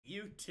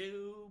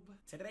YouTube?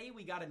 Today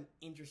we got an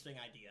interesting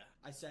idea.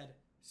 I said,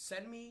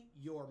 send me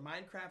your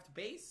Minecraft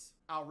base,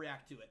 I'll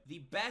react to it. The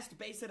best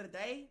base of the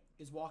day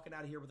is walking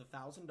out of here with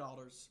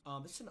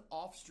 $1,000. This is an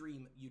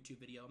off-stream YouTube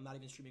video. I'm not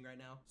even streaming right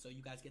now, so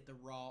you guys get the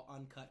raw,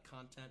 uncut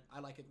content. I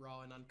like it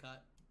raw and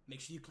uncut. Make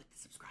sure you click the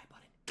subscribe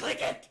button.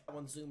 Click it! That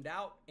one zoomed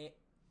out and...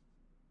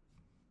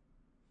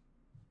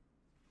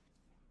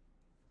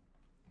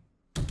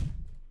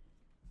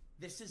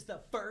 This is the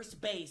first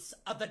base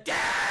of the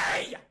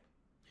day!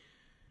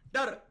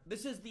 No,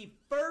 this is the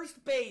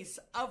first base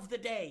of the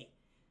day.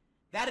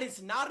 That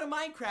is not a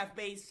Minecraft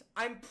base.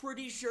 I'm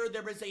pretty sure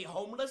there is a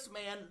homeless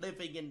man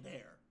living in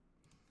there.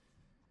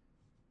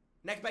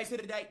 Next base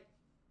of the day.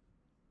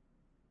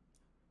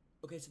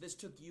 Okay, so this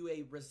took you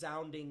a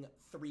resounding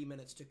 3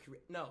 minutes to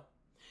create. No,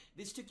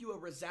 this took you a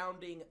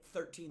resounding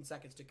 13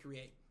 seconds to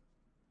create.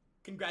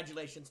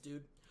 Congratulations,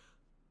 dude.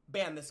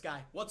 Ban this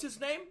guy. What's his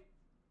name?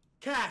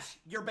 Cash,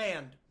 you're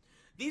banned.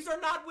 These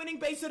are not winning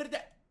base of the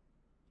day.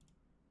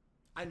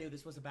 I knew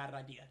this was a bad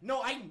idea.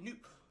 No, I knew.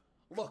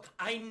 Look,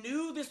 I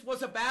knew this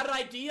was a bad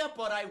idea,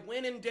 but I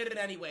went and did it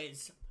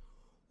anyways.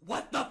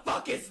 What the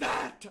fuck is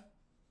that?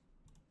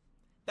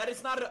 That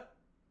is not a...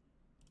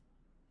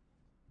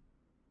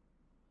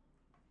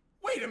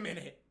 Wait a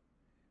minute.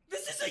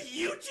 This is a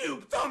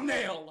YouTube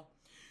thumbnail.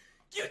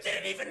 You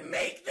didn't even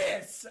make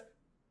this.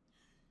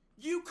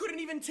 You couldn't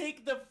even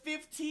take the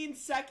 15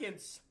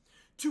 seconds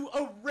to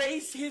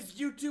erase his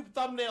YouTube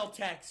thumbnail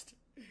text.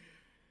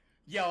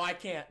 Yo, I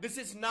can't. This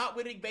is not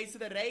winning base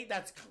of the day.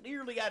 That's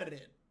clearly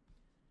edited.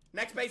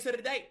 Next base of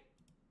the day.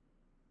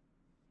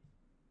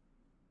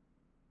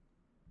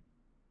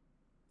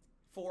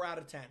 4 out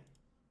of 10.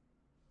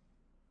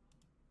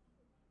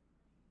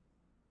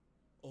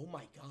 Oh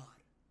my god.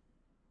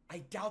 I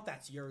doubt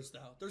that's yours,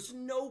 though. There's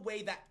no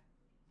way that...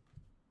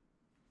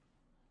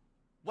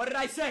 What did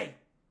I say?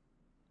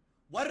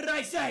 What did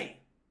I say?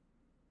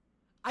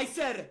 I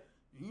said...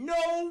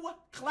 No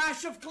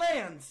Clash of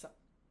Clans!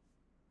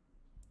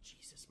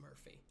 Jesus,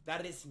 Murphy.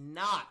 That is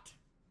not...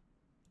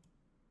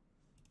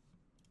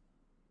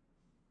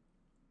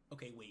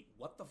 Okay, wait,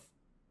 what the f...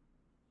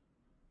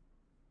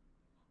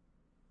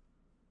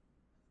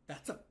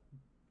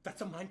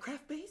 That's a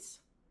Minecraft base?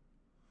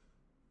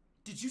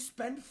 Did you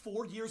spend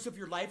 4 years of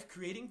your life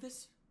creating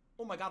this?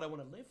 Oh my god, I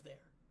want to live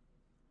there.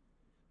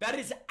 That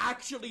is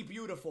actually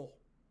beautiful.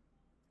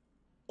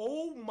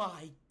 Oh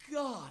my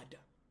god.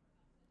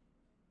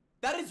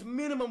 That is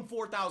minimum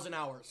 4,000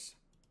 hours.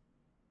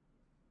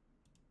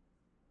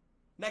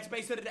 Next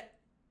base of the day.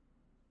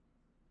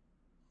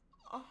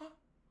 Uh-huh.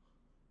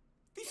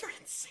 These are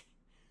insane.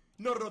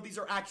 No, these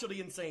are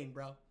actually insane,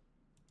 bro.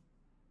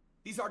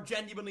 These are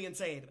genuinely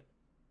insane.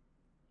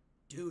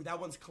 Dude, that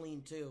one's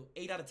clean, too.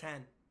 8 out of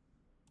 10.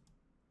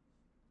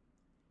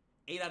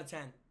 8 out of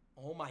 10.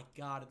 Oh my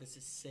god, this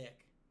is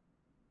sick.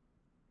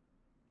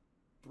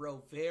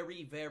 Bro,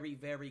 very, very,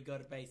 very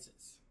good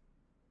bases.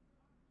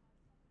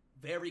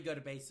 Very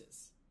good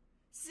bases.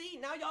 See,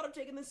 now y'all are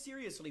taking this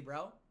seriously,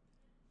 bro.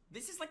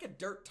 This is like a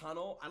dirt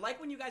tunnel. I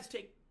like when you guys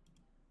take...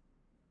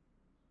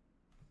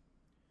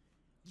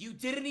 You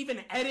didn't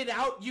even edit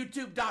out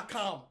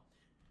YouTube.com.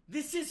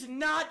 This is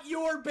not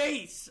your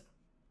base.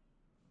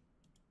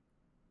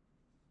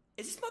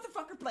 Is this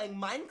motherfucker playing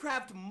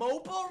Minecraft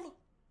mobile?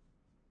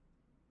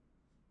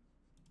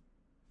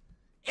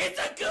 It's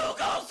a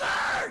Google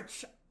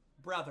search!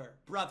 Brother.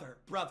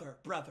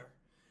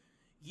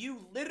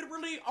 You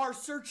literally are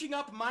searching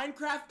up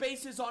Minecraft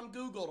bases on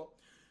Google,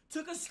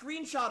 took a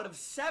screenshot of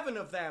 7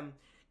 of them,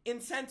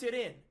 and sent it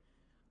in.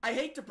 I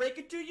hate to break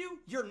it to you,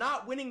 you're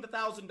not winning the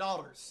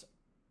 $1,000.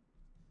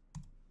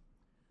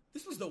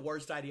 This was the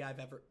worst idea I've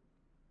ever...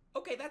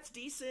 Okay, that's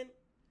decent.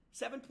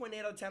 7.8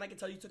 out of 10, I can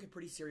tell you took it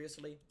pretty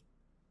seriously.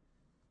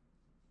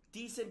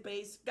 Decent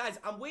base. Guys,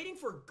 I'm waiting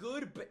for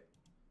good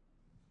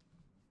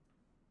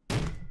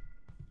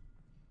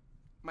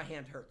My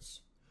hand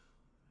hurts.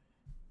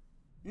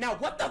 Now,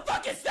 what the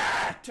fuck is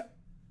that?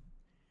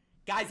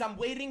 Guys, I'm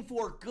waiting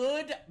for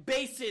good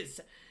bases.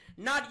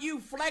 Not you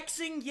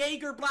flexing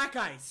Jaeger Black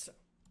Eyes.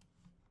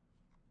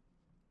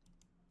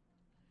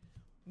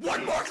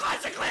 One more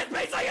Clash of Clans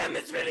base, I end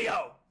this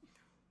video.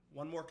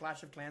 One more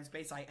Clash of Clans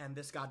base, I end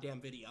this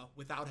goddamn video.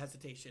 Without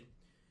hesitation.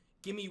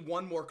 Give me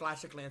one more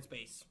Clash of Clans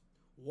base.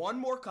 One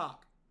more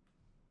cock.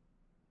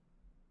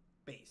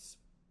 Base.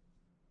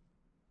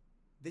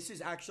 This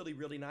is actually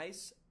really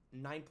nice.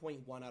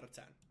 9.1 out of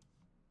 10.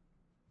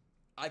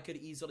 I could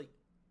easily...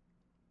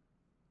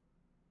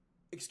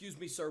 Excuse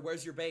me, sir.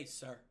 Where's your base,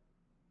 sir?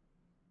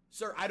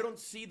 Sir, I don't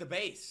see the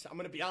base. I'm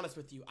going to be honest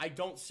with you. I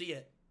don't see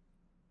it.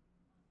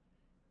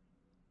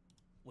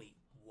 Wait,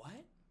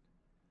 what?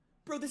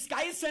 Bro, this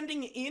guy is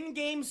sending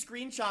in-game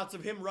screenshots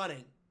of him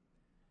running.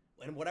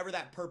 And whatever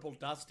that purple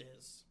dust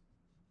is.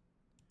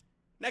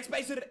 Next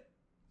base of it.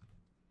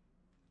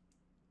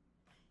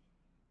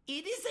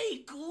 It is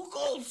a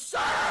Google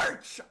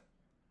search!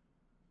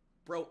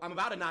 Bro, I'm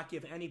about to not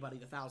give anybody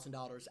the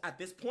 $1,000. At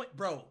this point,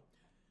 bro.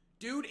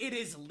 Dude, it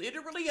is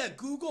literally a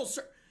Google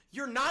search.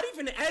 You're not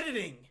even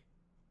editing.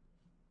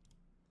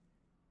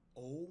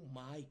 Oh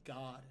my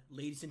god.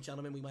 Ladies and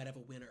gentlemen, we might have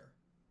a winner.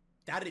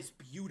 That is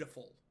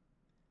beautiful.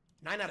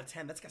 9 out of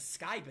 10. That's like a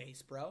sky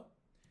base, bro.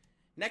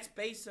 Next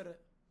base at a...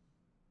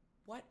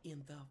 What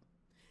in the...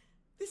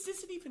 This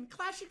isn't even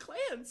Clash of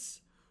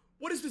Clans.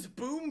 What is this,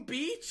 Boom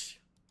Beach?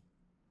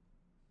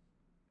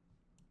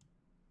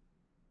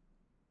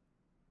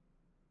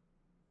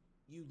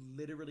 You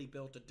literally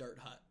built a dirt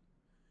hut.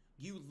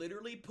 You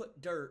literally put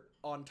dirt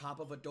on top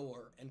of a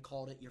door and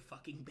called it your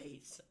fucking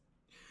base.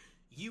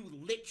 You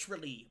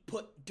literally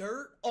put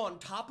dirt on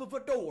top of a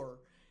door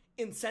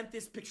and sent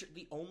this picture.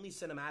 The only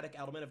cinematic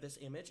element of this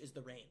image is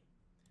the rain.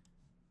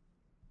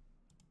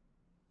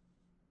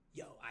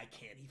 Yo, I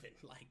can't even,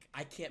 like,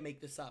 I can't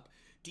make this up.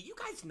 Do you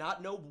guys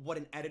not know what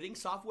an editing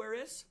software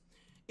is?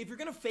 If you're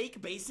gonna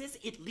fake bases,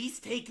 at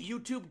least take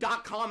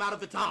YouTube.com out of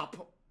the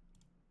top.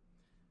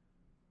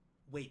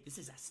 Wait, this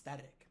is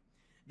aesthetic.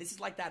 This is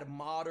like that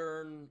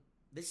modern,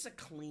 this is a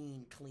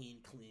clean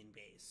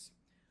base.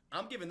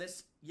 I'm giving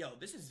this, yo,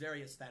 this is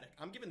very aesthetic.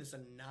 I'm giving this a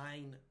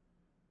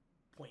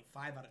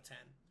 9.5 out of 10.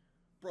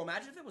 Bro,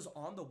 imagine if it was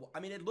on the,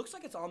 I mean, it looks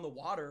like it's on the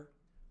water.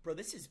 Bro,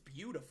 this is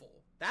beautiful.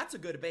 That's a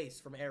good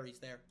base from Aries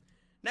there.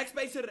 Next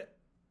base.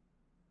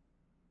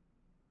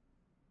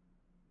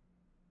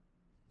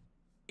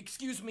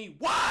 Excuse me,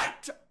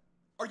 what?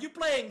 Are you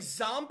playing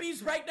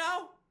zombies right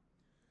now?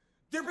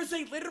 There was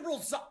a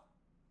literal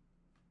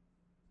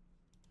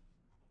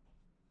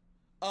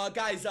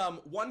guys,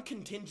 one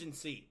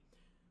contingency.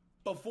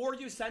 Before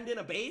you send in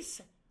a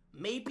base,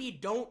 maybe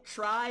don't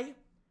try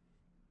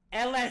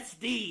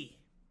LSD.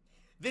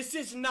 This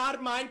is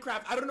not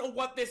Minecraft. I don't know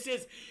what this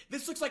is.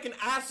 This looks like an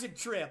acid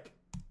trip.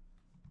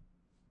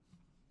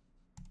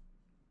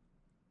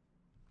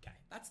 Okay,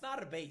 that's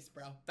not a base,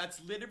 bro.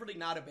 That's literally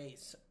not a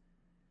base.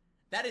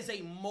 That is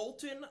a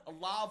molten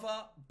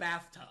lava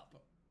bathtub.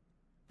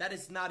 That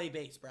is not a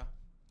base, bro.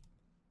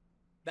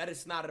 That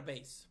is not a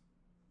base.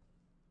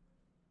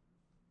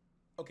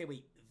 Okay,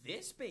 wait.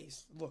 This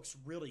base looks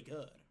really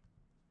good.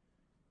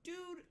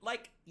 Dude,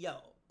 like, yo.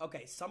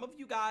 Okay, some of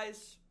you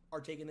guys are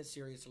taking this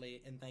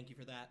seriously, and thank you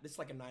for that. This is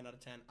like a 9 out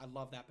of 10. I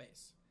love that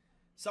base.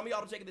 Some of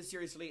y'all are taking this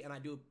seriously, and I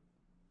do.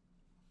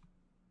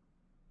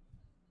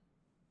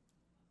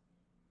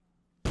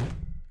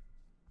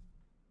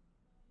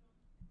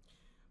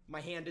 My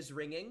hand is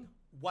ringing.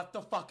 What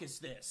the fuck is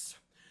this?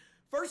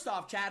 First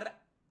off, Chad,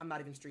 I'm not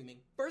even streaming.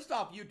 First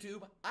off,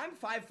 YouTube, I'm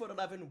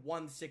 5'11",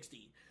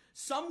 160.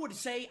 Some would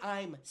say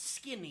I'm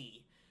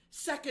skinny.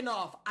 Second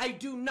off, I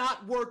do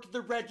not work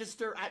the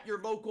register at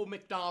your local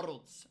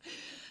McDonald's.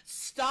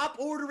 Stop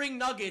ordering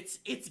nuggets.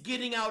 It's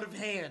getting out of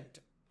hand.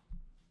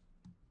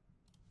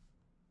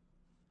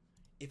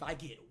 If I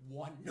get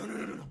one...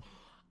 No.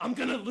 I'm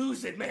gonna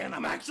lose it, man.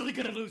 I'm actually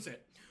gonna lose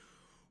it.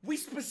 We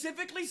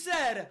specifically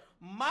said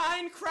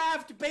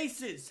Minecraft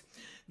bases.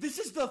 This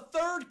is the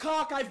third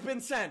cock I've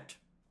been sent.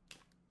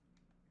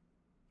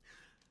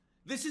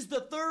 This is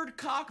the third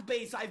cock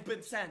base I've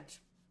been sent.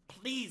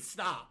 Please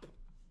stop.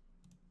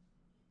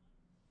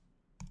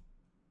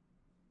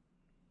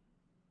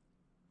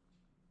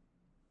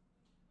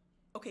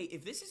 Okay,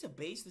 if this is a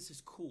base, this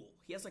is cool.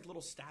 He has like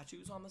little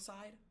statues on the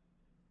side.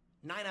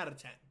 9 out of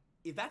 10.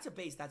 If that's a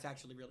base, that's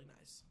actually really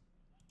nice.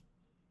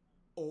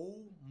 Oh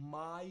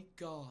my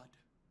god.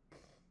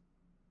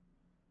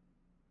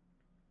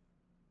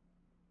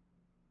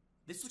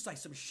 This looks like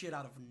some shit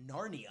out of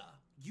Narnia.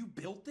 You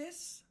built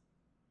this?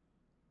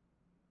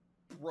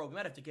 Bro, we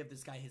might have to give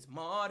this guy his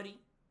money.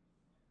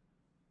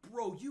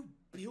 Bro, you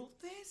built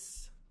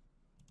this?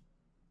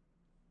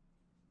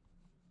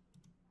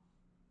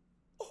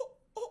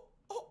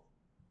 Oh.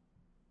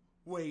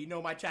 Wait,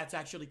 no, my chat's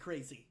actually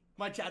crazy.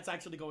 My chat's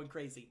actually going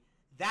crazy.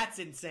 That's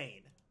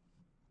insane.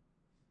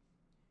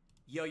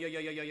 Yo.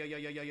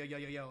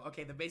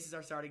 Okay, the bases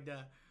are starting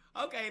to...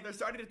 Okay, they're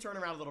starting to turn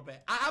around a little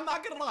bit. I'm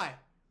not gonna lie.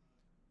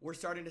 We're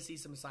starting to see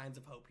some signs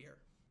of hope here.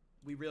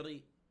 We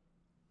really...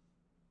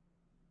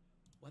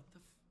 What the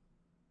f...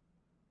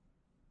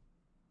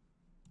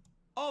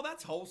 Oh,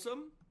 that's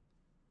wholesome.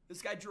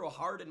 This guy drew a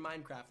heart in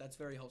Minecraft. That's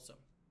very wholesome.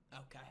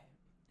 Okay.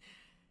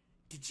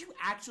 Did you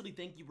actually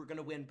think you were going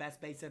to win Best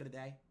Base of the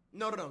Day?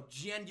 No.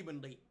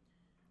 Genuinely.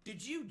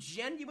 Did you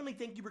genuinely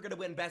think you were going to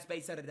win Best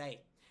Base of the Day?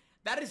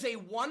 That is a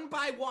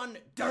 1x1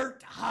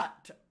 dirt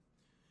hut.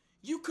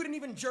 You couldn't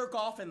even jerk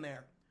off in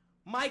there.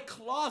 My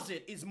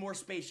closet is more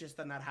spacious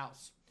than that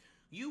house.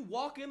 You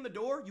walk in the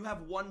door, you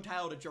have one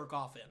tile to jerk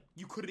off in.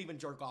 You couldn't even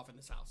jerk off in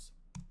this house.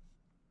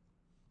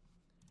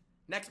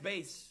 Next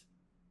base.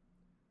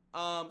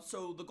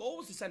 So the goal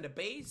was to send a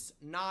base,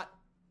 not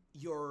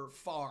your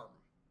farm.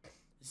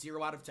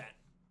 0 out of 10.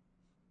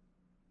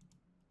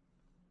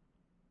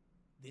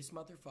 This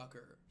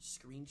motherfucker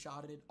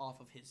screenshotted it off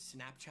of his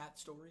Snapchat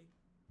story.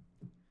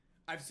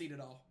 I've seen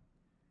it all.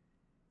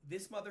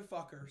 This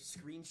motherfucker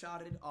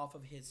screenshotted it off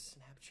of his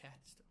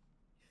Snapchat story.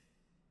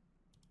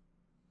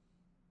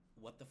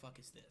 What the fuck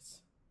is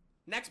this?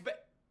 Next bit.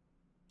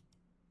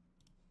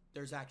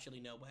 There's actually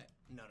no way.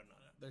 No.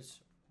 There's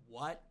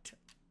what?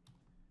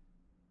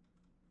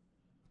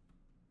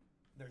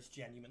 There's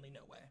genuinely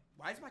no way.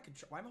 Why am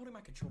I holding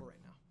my controller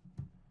right now?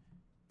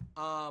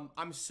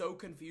 I'm so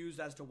confused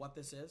as to what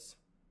this is.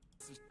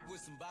 With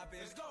some bop in.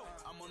 Let's go.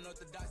 I'm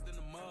unorthodox than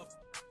the muff.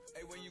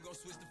 Hey, when you gon'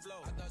 switch the flow?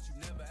 I thought you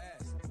never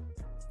asked.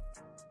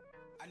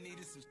 I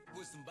needed some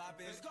with some bop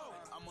in. Let's go.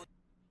 I'm on.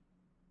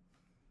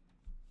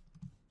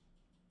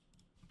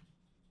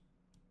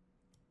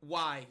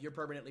 Why? You're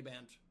permanently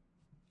banned.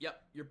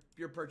 Yep,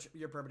 you're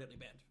permanently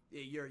banned.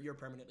 You're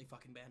permanently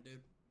fucking banned,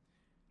 dude.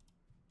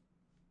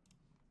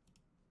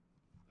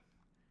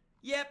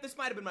 Yep, this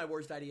might have been my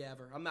worst idea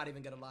ever. I'm not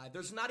even gonna lie.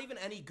 There's not even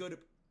any good.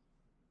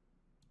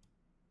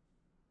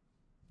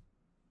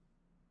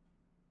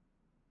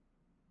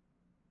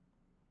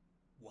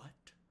 What?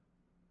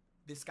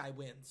 This guy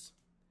wins.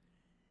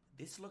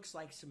 This looks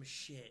like some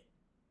shit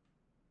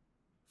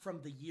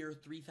from the year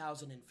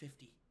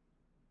 3050.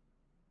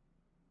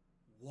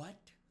 What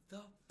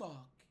the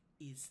fuck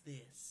is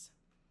this?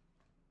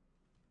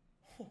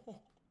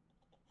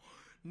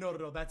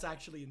 No, that's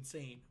actually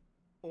insane.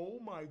 Oh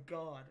my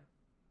god.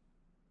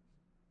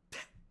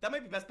 That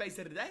might be best base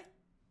of the day.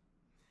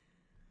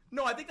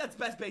 No, I think that's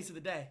best base of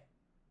the day.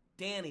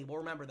 Danny, we'll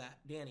remember that.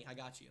 Danny, I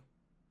got you.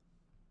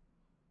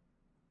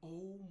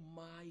 Oh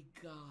my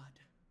god.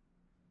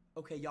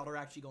 Okay, y'all are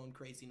actually going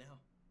crazy now.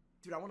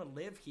 Dude, I want to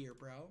live here,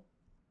 bro.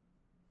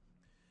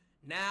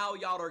 Now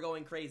y'all are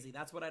going crazy.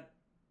 That's what I...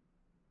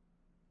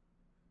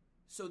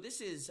 So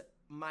this is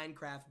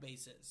Minecraft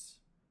bases.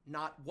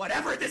 Not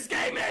whatever this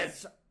game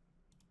is!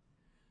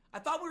 I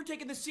thought we were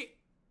taking this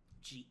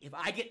Gee, if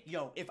I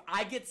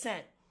get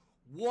sent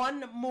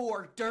one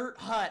more dirt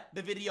hut,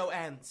 the video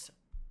ends.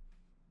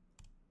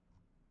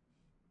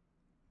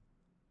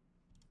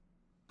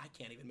 I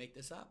can't even make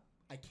this up.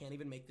 I can't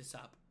even make this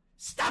up.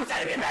 Stop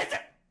sending me a message!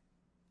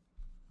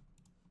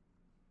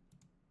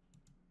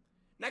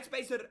 Next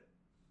base.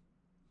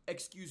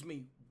 Excuse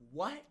me,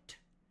 what?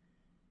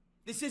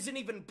 This isn't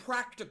even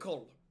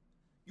practical.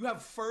 You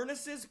have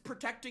furnaces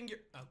protecting your...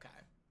 Okay.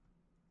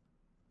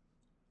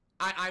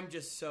 I'm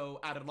just so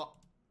out of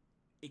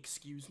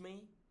Excuse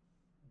me?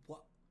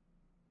 What?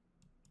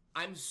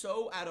 I'm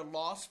so at a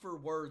loss for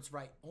words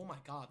right... Oh my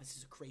god, this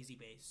is a crazy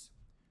base.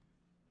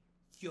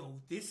 Yo,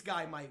 this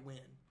guy might win.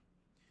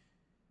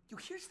 Yo,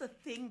 here's the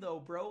thing though,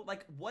 bro.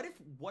 Like, what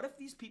if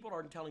these people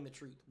aren't telling the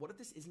truth? What if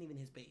this isn't even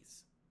his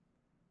base?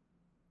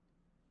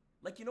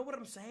 Like, you know what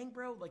I'm saying,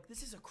 bro? Like,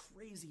 this is a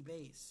crazy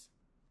base.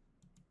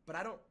 But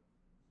I don't...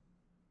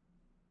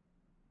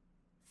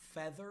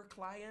 Feather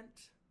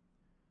client?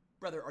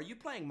 Brother, are you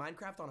playing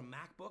Minecraft on a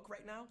MacBook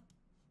right now?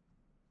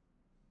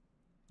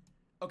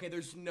 Okay,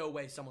 there's no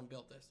way someone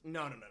built this.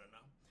 No.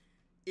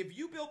 If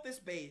you built this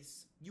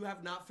base, you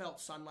have not felt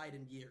sunlight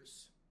in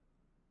years.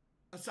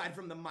 Aside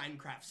from the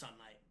Minecraft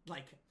sunlight.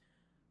 Like,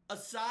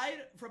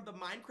 aside from the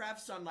Minecraft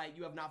sunlight,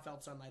 you have not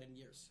felt sunlight in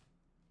years.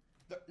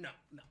 No.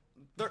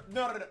 There's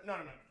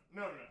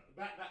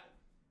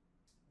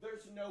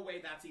no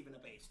way that's even a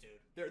base,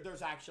 dude.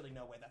 There's actually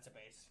no way that's a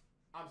base.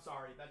 I'm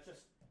sorry,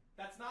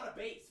 that's not a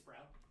base, bro.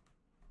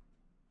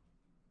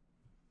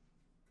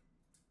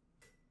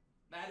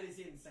 That is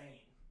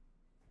insane.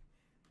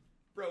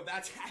 Bro,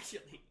 that's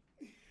actually...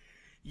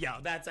 Yo,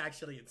 that's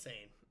actually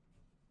insane.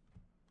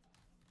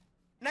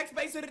 Next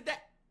base of the day.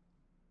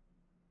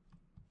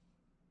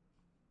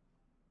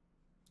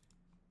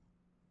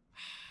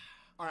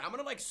 Alright, I'm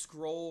gonna like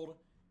scroll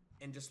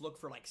and just look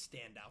for like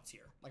standouts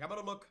here. Like I'm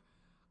gonna look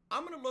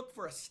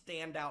for a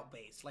standout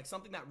base. Like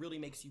something that really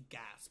makes you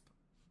gasp.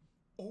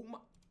 Oh my...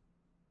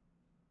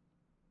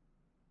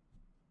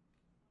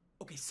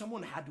 Okay,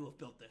 someone had to have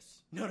built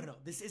this. No.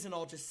 This isn't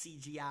all just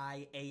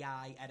CGI,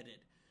 AI,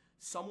 edited.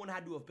 Someone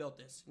had to have built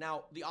this.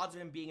 Now, the odds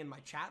of him being in my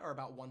chat are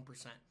about 1%.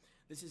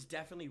 This is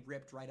definitely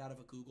ripped right out of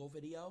a Google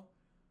video.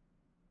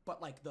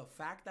 But, like, the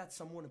fact that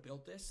someone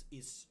built this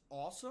is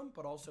awesome,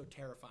 but also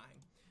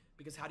terrifying.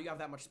 Because how do you have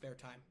that much spare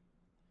time?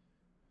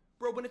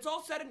 Bro, when it's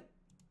all said and...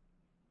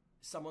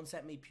 Someone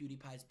sent me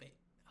PewDiePie's base.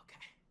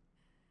 Okay.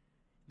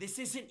 This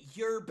isn't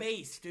your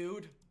base,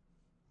 dude.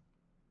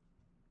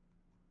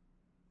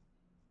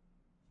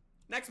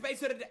 Next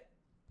base of the day.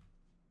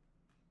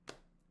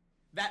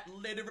 That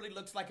literally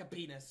looks like a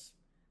penis.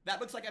 That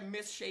looks like a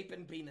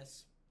misshapen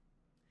penis.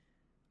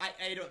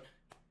 I don't...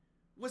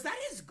 Was that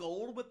his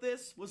goal with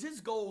this? Was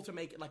his goal to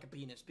make it like a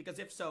penis? Because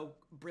if so,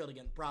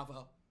 brilliant.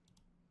 Bravo.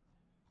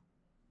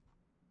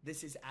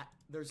 This is...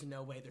 There's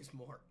no way there's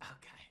more.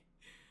 Okay.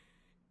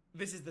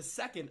 This is the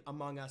second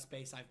Among Us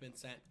base I've been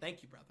sent.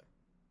 Thank you, brother.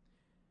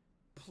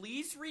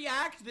 Please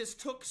react. This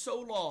took so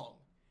long.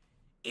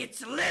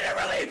 It's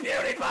literally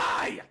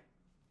PewDiePie!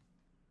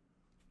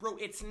 Bro,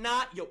 it's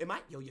not... Yo, am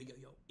I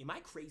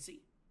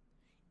crazy?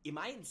 Am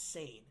I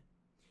insane?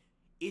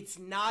 It's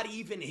not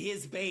even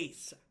his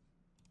base.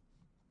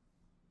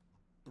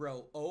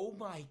 Bro, oh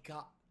my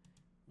god.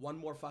 One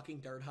more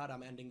fucking dirt hut,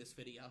 I'm ending this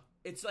video.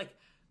 It's like,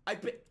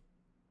 Wait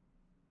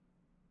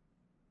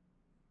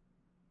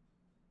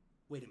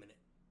a minute.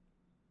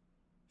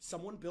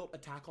 Someone built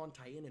Attack on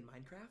Titan in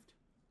Minecraft?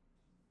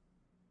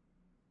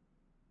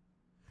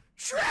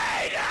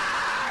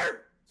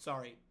 Traitor!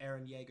 Sorry,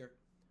 Aaron Yeager.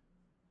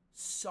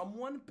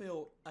 Someone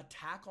built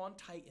Attack on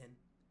Titan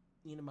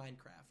in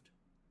Minecraft.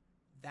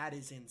 That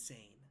is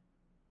insane.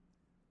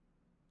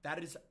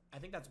 That is, I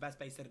think that's best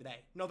base set of the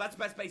day. No, that's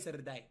best base set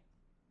of the day.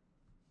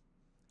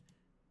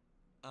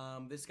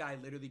 This guy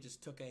literally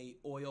just took a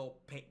oil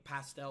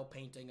pastel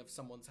painting of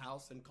someone's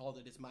house and called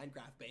it his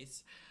Minecraft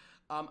base.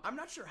 I'm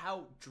not sure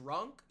how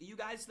drunk you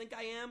guys think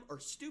I am, or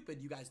stupid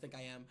you guys think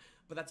I am,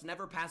 but that's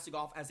never passing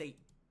off as a...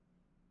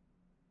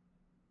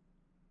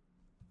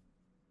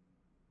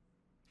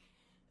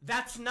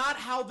 That's not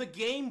how the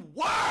game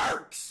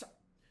works!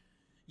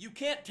 You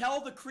can't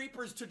tell the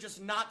creepers to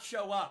just not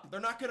show up. They're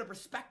not gonna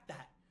respect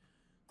that.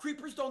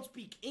 Creepers don't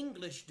speak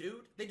English,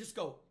 dude. They just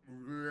go...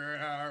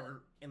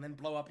 and then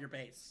blow up your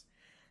base.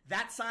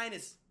 That sign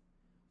is...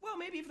 Well,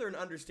 maybe if they're an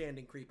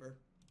understanding creeper.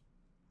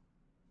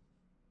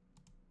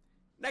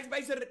 Next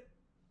base hit it.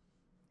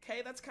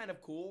 Okay, that's kind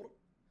of cool.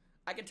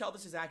 I can tell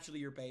this is actually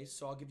your base,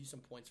 so I'll give you some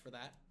points for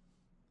that.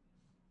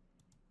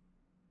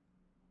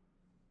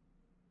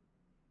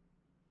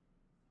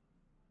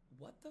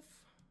 What the f...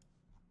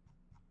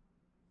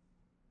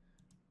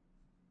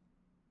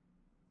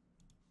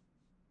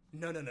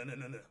 No.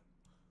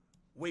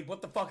 Wait,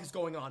 what the fuck is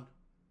going on?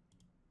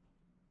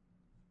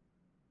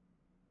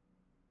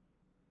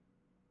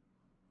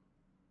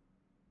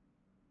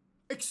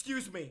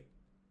 Excuse me.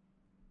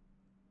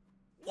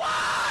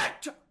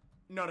 What?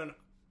 No.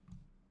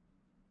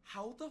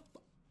 How the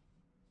fuck?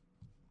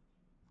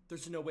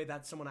 There's no way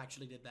that someone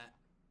actually did that.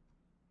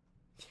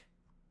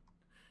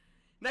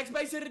 Next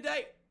base of the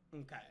day.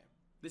 Okay.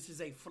 This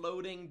is a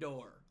floating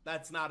door.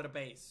 That's not a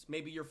base.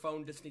 Maybe your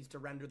phone just needs to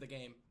render the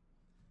game.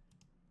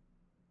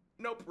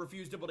 Nope.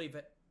 Refuse to believe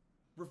it.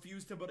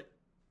 Refuse to believe...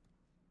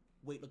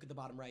 Wait, look at the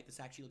bottom right. This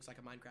actually looks like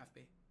a Minecraft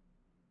base.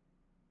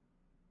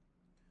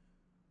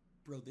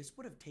 Bro, this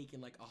would have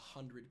taken like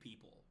 100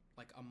 people,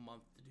 like a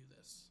month to do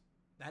this.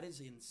 That is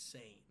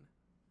insane.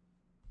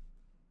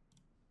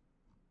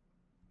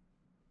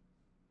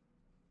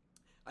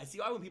 I see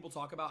why when people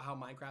talk about how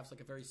Minecraft's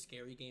like a very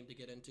scary game to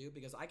get into,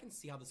 because I can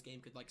see how this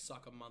game could like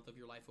suck a month of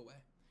your life away.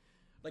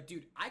 Like,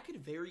 dude, I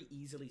could very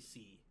easily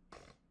see,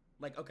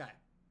 like, okay,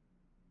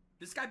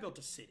 this guy built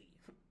a city.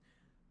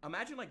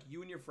 Imagine like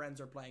you and your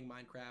friends are playing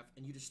Minecraft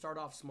and you just start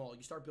off small.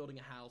 You start building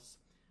a house.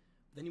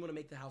 Then you want to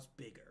make the house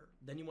bigger.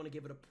 Then you want to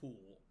give it a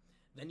pool.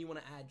 Then you want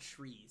to add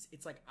trees.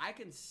 It's like, I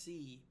can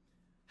see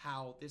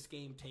how this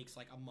game takes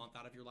like a month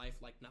out of your life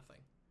like nothing.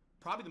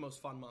 Probably the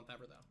most fun month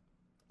ever, though.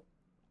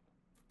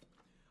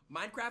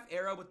 Minecraft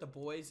era with the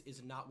boys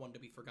is not one to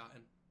be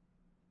forgotten.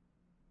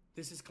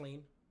 This is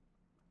clean.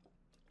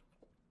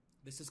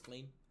 This is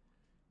clean.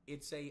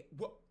 It's a...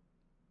 What?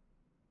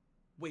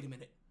 Wait a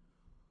minute.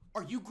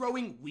 Are you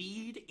growing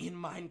weed in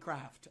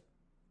Minecraft?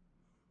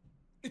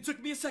 It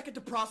took me a second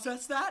to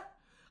process that.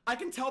 I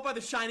can tell by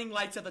the shining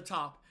lights at the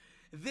top.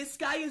 This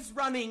guy is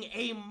running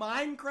a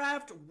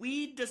Minecraft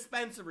weed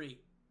dispensary.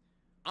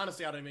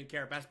 Honestly, I don't even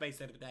care. Best base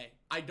set of the day.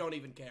 I don't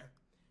even care.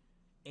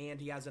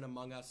 And he has an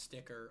Among Us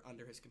sticker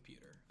under his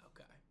computer.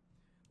 Okay.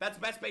 That's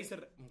best base set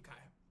of the day.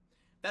 Okay.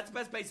 That's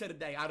best base set of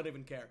the day. I don't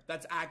even care.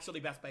 That's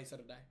actually best base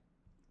set of the day.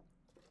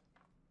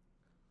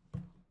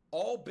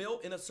 All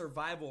built in a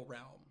survival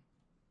realm.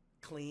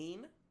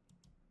 Clean.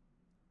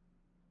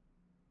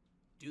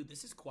 Dude,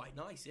 this is quite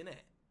nice, isn't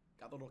it?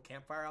 Got the little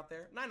campfire out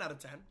there. 9 out of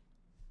 10.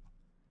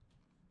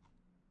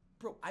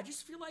 Bro, I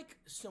just feel like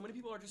so many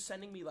people are just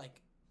sending me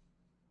like...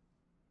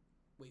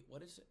 Wait,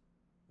 what is it?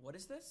 What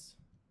is this?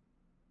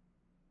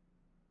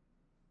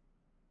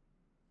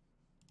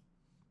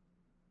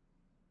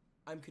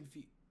 I'm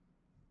confused.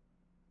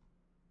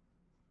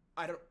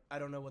 I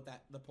don't know what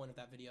the point of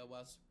that video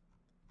was.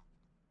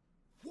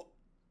 What?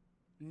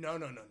 No.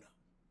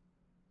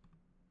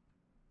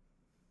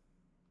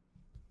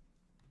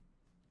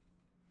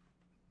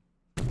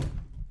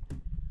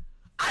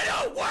 I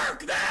don't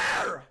work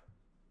there!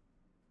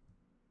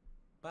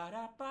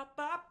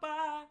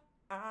 Ba-da-ba-ba-ba.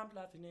 I'm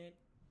loving it.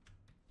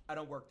 I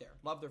don't work there.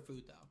 Love their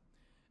food, though.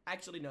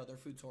 Actually, no, their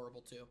food's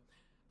horrible, too.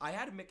 I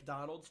had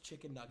McDonald's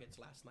chicken nuggets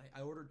last night.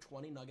 I ordered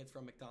 20 nuggets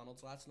from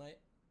McDonald's last night.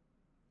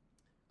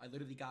 I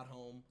literally got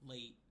home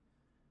late.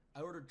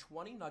 I ordered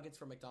 20 nuggets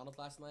from McDonald's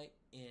last night,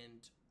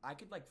 and I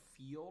could, like,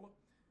 feel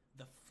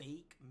the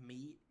fake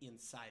meat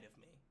inside of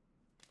me.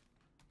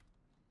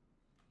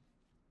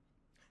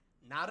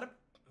 Not a...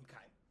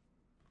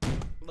 Okay.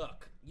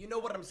 Look, you know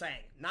what I'm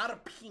saying. Not a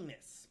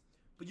penis,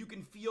 but you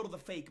can feel the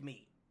fake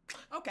meat.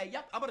 Okay,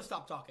 yep, I'm gonna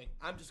stop talking.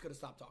 I'm just gonna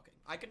stop talking.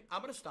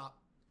 I'm gonna stop.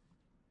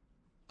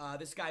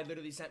 This guy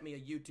literally sent me a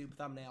YouTube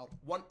thumbnail.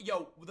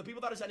 Yo, the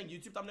people that are sending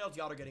YouTube thumbnails,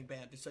 y'all are getting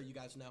banned, just so you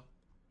guys know.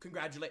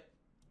 Congratulate.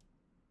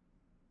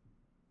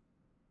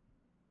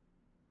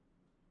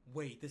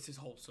 Wait, this is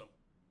wholesome.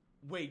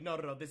 Wait, no,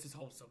 this is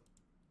wholesome.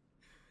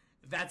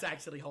 That's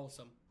actually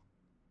wholesome.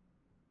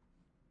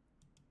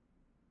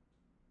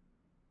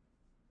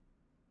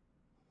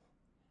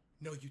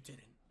 No, you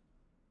didn't.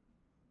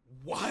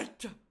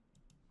 What?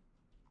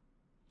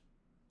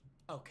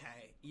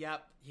 Okay,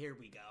 yep, here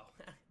we go.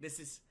 This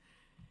is...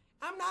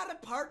 I'm not a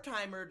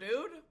part-timer,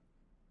 dude.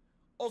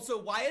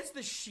 Also, why is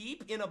the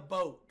sheep in a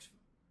boat?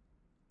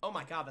 Oh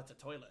my god, that's a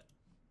toilet.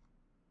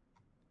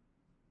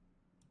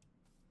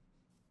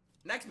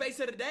 Next base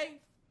of the day.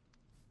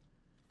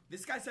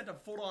 This guy sent a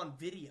full-on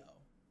video.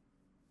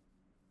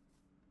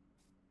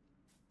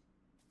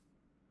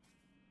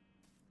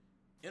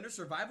 In a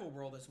survival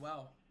world as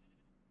well.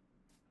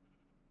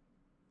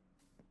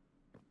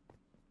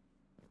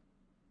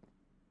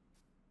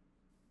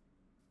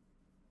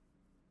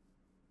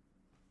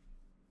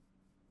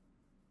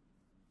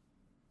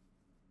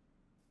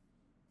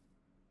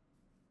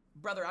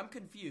 Brother, I'm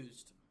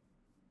confused.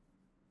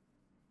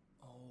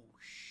 Oh,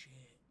 shit.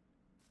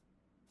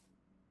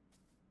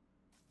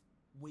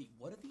 Wait,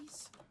 what are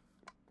these?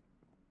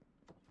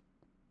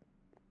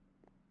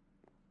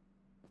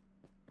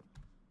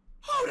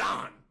 Hold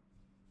on!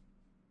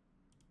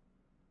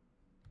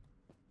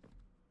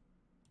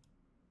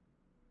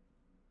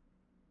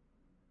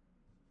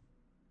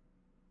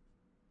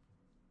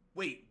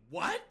 Wait,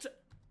 what?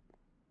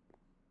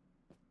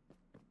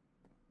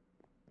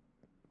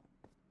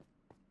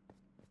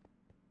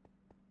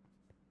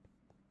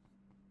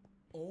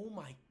 Oh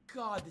my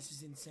god, this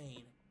is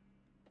insane.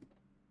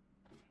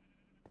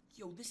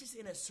 Yo, this is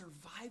in a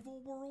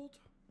survival world?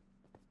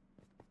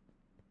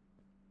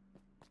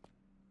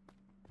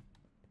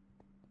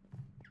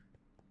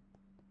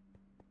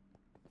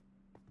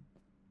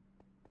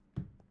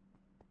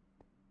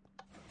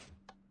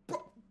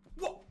 Bro,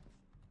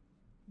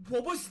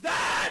 what was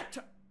that?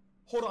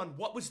 Hold on,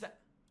 what was that?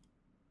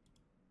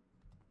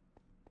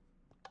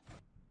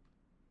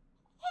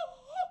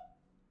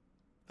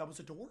 That was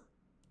a door?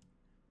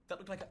 That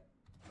looked like a...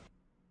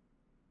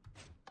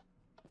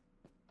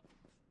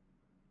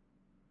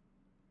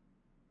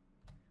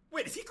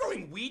 Wait, is he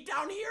growing weed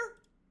down here?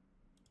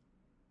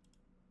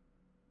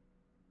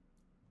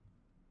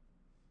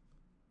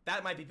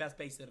 That might be best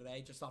base of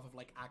today, just off of,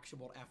 like,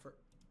 actual effort.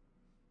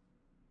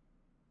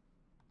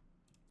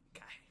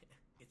 Okay,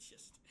 it's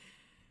just...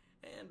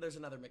 And there's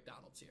another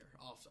McDonald's here.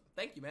 Awesome.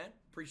 Thank you, man.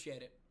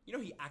 Appreciate it. You know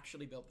he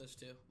actually built this,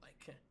 too.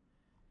 Like...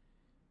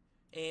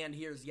 And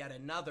here's yet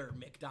another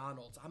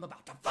McDonald's. I'm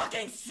about to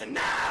fucking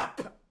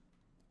snap!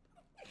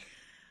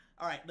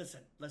 Alright, listen.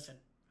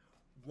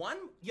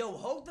 Yo,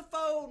 hold the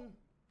phone.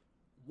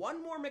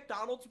 One more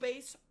McDonald's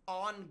base.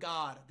 On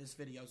God, this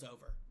video's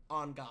over.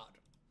 On God.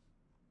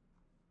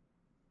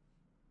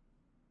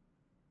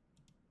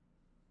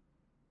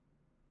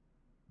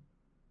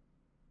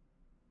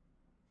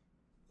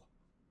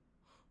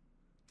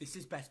 This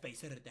is best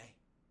base of the day.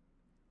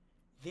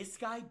 This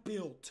guy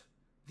built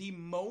the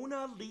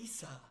Mona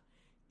Lisa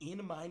in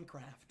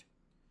Minecraft.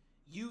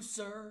 You,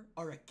 sir,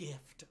 are a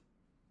gift.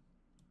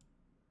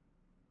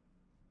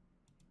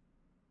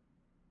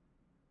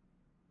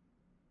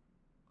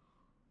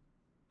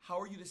 How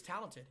are you this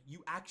talented?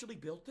 You actually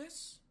built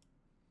this?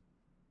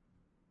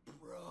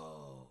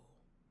 Bro.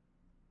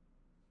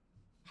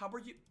 How were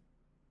you?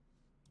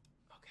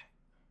 Okay.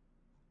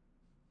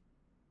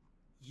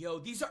 Yo,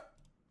 these are...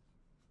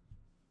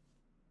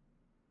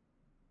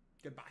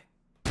 Goodbye.